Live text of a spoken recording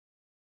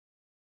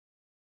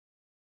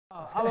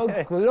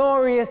Our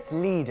glorious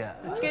leader.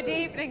 Good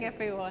evening,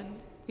 everyone.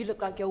 You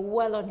look like you're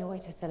well on your way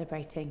to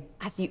celebrating,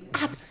 as you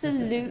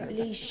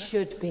absolutely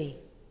should be.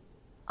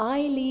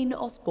 Eileen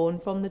Osborne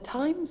from The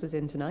Times was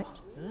in tonight.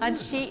 And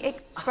she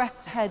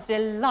expressed her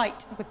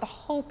delight with the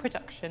whole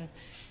production,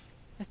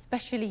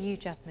 especially you,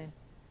 Jasmine.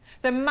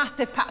 So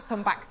massive pats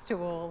on backs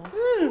to all.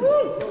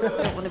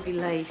 Don't want to be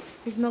late.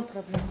 It's no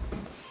problem.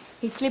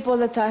 He sleep all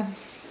the time.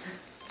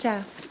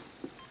 Ciao.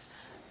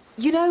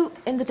 You know,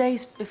 in the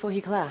days before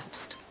he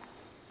collapsed,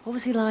 what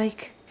was he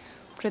like?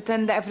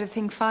 Pretend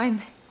everything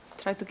fine.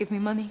 Try to give me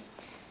money.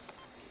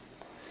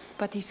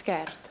 But he's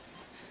scared.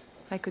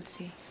 I could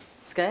see.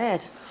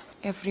 Scared?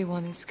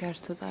 Everyone is scared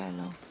to die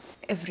alone.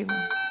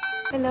 Everyone.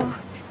 Hello.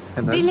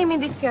 Hello. Dilli mi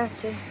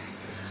dispiace.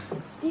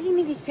 Dilli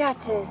mi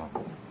dispiace.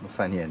 Non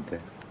fa niente.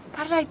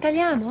 Parla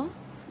italiano?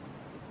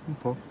 Un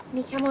po'.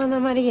 Mi chiamo Anna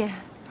Maria.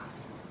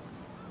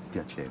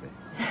 Piacere.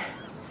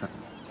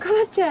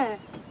 Cosa c'è?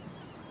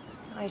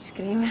 Ice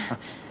cream.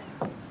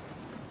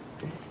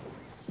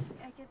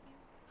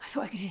 I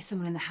thought I could hear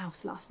someone in the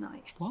house last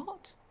night.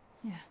 What?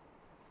 Yeah.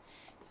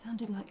 It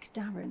sounded like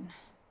Darren.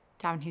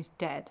 Darren, who's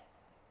dead.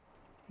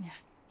 Yeah.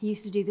 He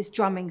used to do this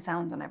drumming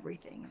sound on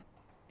everything.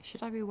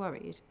 Should I be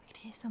worried? I could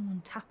hear someone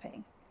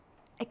tapping.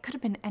 It could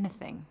have been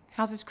anything.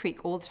 Houses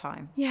creak all the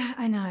time. Yeah,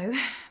 I know.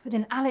 But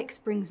then Alex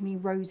brings me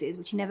roses,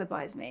 which he never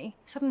buys me.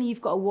 Suddenly you've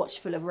got a watch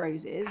full of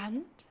roses.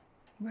 And?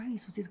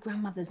 Rose was his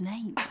grandmother's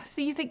name. So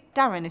you think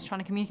Darren is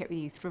trying to communicate with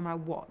you through my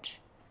watch?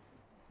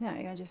 No,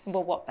 I just...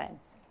 Well, what then?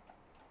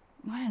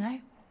 I don't know.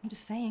 I'm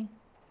just saying.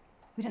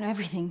 We don't know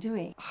everything, do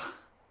we?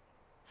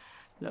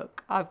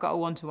 Look, I've got a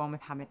one-to-one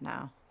with Hamid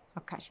now.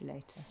 I'll catch you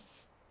later.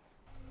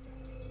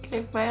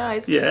 Close my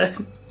eyes. Yeah.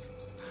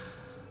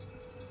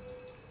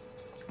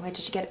 Where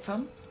did you get it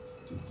from?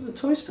 The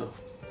toy store.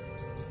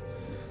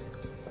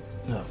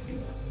 Look.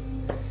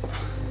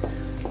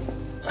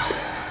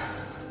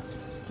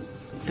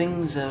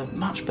 Things are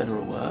much better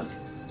at work.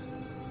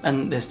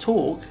 And there's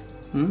talk,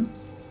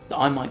 that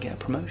I might get a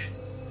promotion.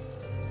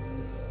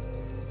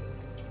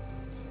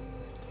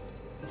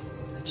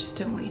 I just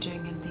don't want you doing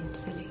anything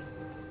silly.